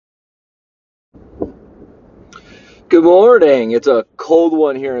Good morning. It's a cold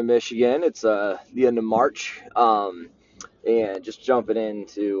one here in Michigan. It's the end of March, and just jumping in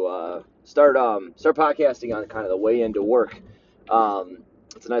to start podcasting on kind of the way into work.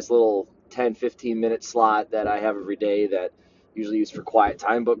 It's a nice little 10-15 minute slot that I have every day that usually use for quiet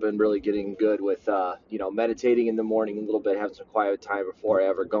time, but been really getting good with meditating in the morning a little bit, having some quiet time before I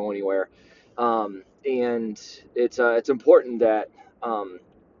ever go anywhere. And it's important that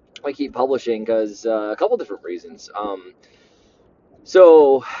I keep publishing because a couple different reasons.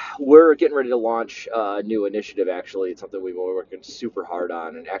 So we're getting ready to launch a new initiative. Actually, it's something we've been working super hard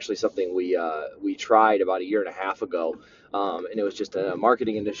on, and actually something we tried about a year and a half ago, and it was just a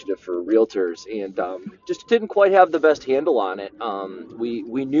marketing initiative for realtors, and just didn't quite have the best handle on it.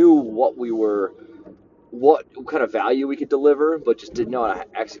 We knew what kind of value we could deliver, but just didn't know how to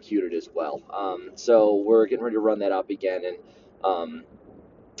execute it as well. So we're getting ready to run that up again, and um,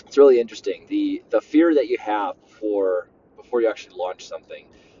 it's really interesting. The fear that you have before you actually launch something,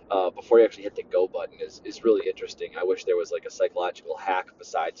 before you actually hit the go button is really interesting. I wish there was like a psychological hack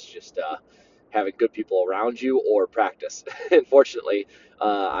besides just having good people around you or practice. Unfortunately,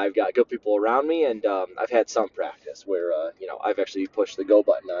 I've got good people around me, and I've had some practice where I've actually pushed the go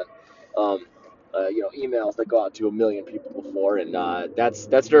button on. Emails that go out to a million people before, and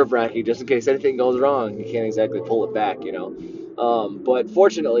that's nerve wracking. Just in case anything goes wrong, you can't exactly pull it back, But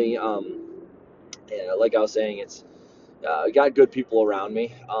fortunately, like I was saying, it's I got good people around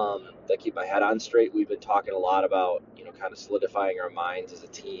me that keep my head on straight. We've been talking a lot about kind of solidifying our minds as a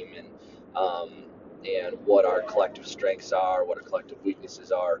team and what our collective strengths are, what our collective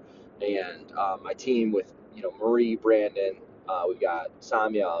weaknesses are, and my team with Marie, Brandon, we've got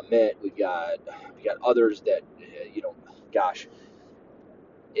Samya, Amit, we got others that gosh,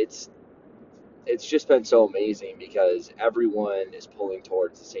 it's it's just been so amazing because everyone is pulling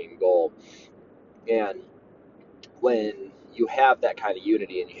towards the same goal. And when you have that kind of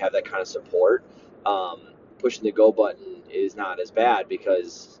unity and you have that kind of support, pushing the go button is not as bad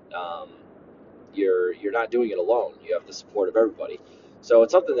because you're not doing it alone. You have the support of everybody. So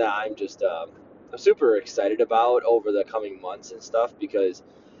it's something that I'm super excited about over the coming months and stuff because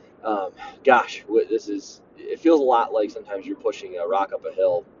gosh, it feels a lot like sometimes you're pushing a rock up a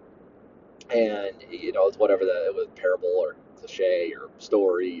hill, and it's whatever the with parable or cliche or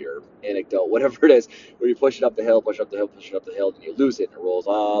story or anecdote, whatever it is, where you push it up the hill, push it up the hill, push it up the hill, and you lose it, and it rolls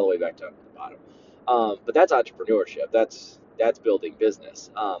all the way back down to the bottom. But that's entrepreneurship. That's building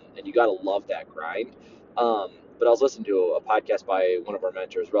business, and you got to love that grind. But I was listening to a podcast by one of our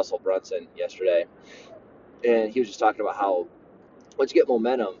mentors, Russell Brunson, yesterday, and he was just talking about how once you get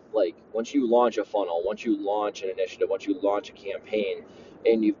momentum, like once you launch a funnel, once you launch an initiative, once you launch a campaign,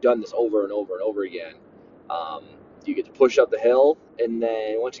 and you've done this over and over and over again, um, you get to push up the hill, and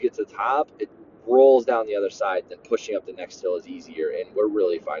then once you get to the top, it rolls down the other side. Then pushing up the next hill is easier, and we're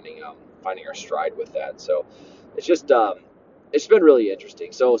really finding our stride with that. So it's just it's been really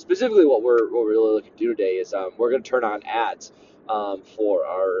interesting. So specifically, what we're really looking to do today is we're going to turn on ads for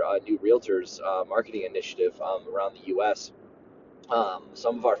our new realtors marketing initiative around the U.S.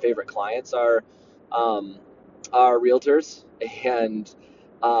 Some of our favorite clients um, are realtors, and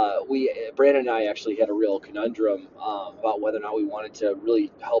Brandon and I actually had a real conundrum about whether or not we wanted to really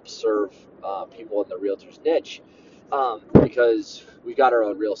help serve people in the realtors niche because we got our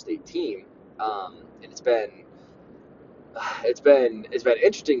own real estate team, and it's been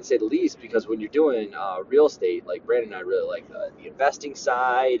interesting to say the least because when you're doing real estate, like Brandon and I really like the investing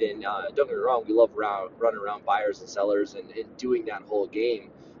side, and don't get me wrong, we love running around buyers and sellers and doing that whole game.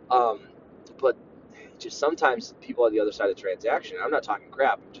 Um, but just sometimes people on the other side of the transaction, I'm not talking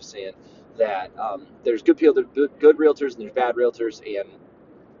crap, I'm just saying that there's good people, there's good realtors and there's bad realtors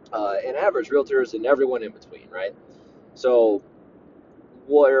and average realtors and everyone in between, right? So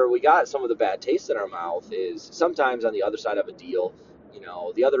where we got some of the bad taste in our mouth is sometimes on the other side of a deal,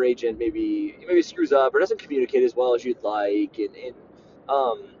 the other agent maybe screws up or doesn't communicate as well as you'd like, and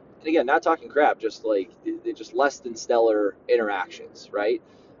again, not talking crap, just like just less than stellar interactions, right?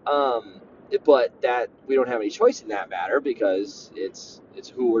 Um, but that we don't have any choice in that matter because it's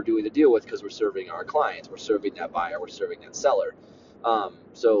who we're doing the deal with because we're serving our clients, we're serving that buyer, we're serving that seller.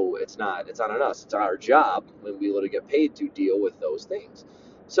 So it's not on us. It's our job when we literally get paid to deal with those things.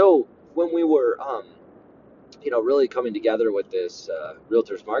 So when we were, really coming together with this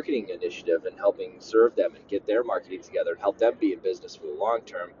realtors marketing initiative and helping serve them and get their marketing together and help them be in business for the long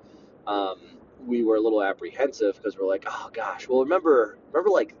term, um, we were a little apprehensive because we're like, oh gosh, well remember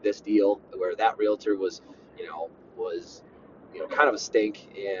like this deal where that realtor was kind of a stink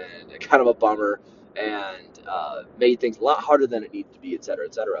and kind of a bummer and made things a lot harder than it needed to be, et cetera,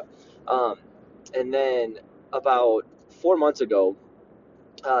 et cetera. Um, and then about 4 months ago,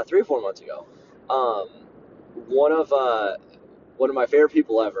 3 or 4 months ago, um, one of one of my favorite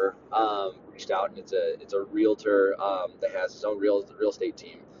people ever reached out, and it's a realtor that has his own real estate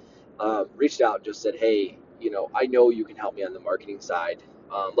team. Reached out and just said, "Hey, I know you can help me on the marketing side.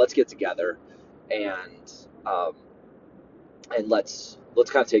 Let's get together and um, let's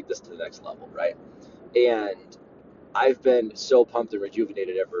kind of take this to the next level, right?" And I've been so pumped and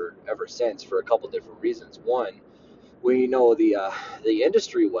rejuvenated ever since for a couple different reasons. One, we know the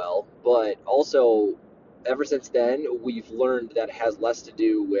industry well, but also ever since then we've learned that it has less to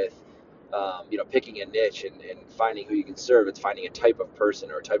do with picking a niche and finding who you can serve. It's finding a type of person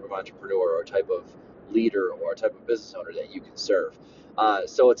or a type of entrepreneur or a type of leader or a type of business owner that you can serve.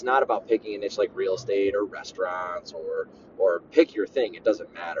 So it's not about picking a niche like real estate or restaurants or pick your thing. It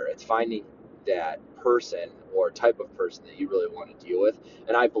doesn't matter. It's finding that person or type of person that you really want to deal with,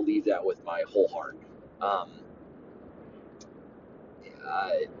 and I believe that with my whole heart. Um,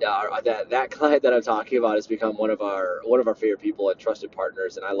 that client that I'm talking about has become one of our favorite people and trusted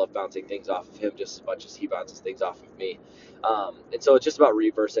partners, and I love bouncing things off of him just as much as he bounces things off of me. And so it's just about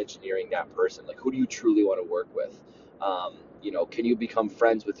reverse engineering that person. Like, who do you truly want to work with? Can you become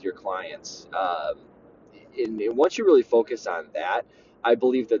friends with your clients? And once you really focus on that, I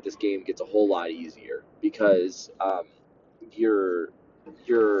believe that this game gets a whole lot easier because you're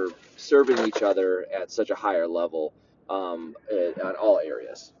you're serving each other at such a higher level on all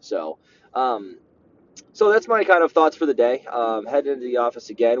areas. Um, so that's my kind of thoughts for the day. Heading into the office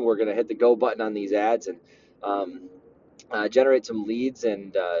again, we're gonna hit the go button on these ads and um, generate some leads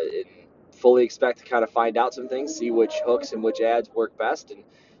and fully expect to kind of find out some things, see which hooks and which ads work best, and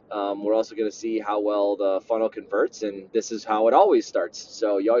we're also going to see how well the funnel converts. And this is how it always starts.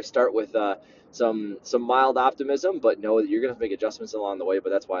 So you always start with some mild optimism, but know that you're going to make adjustments along the way. But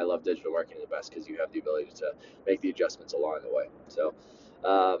that's why I love digital marketing the best, because you have the ability to make the adjustments along the way. So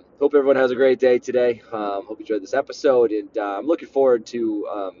hope everyone has a great day today. Hope you enjoyed this episode, and I'm looking forward to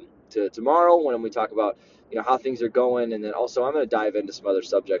tomorrow when we talk about how things are going, and then also I'm going to dive into some other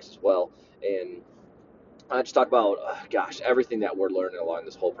subjects as well, and I just talk about everything that we're learning along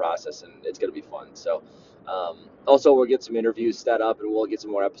this whole process, and it's going to be fun. So also we'll get some interviews set up, and we'll get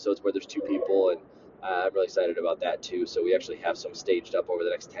some more episodes where there's two people, and I'm really excited about that too. So we actually have some staged up over the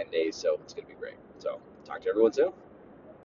next 10 days, so it's going to be great. So talk to everyone soon.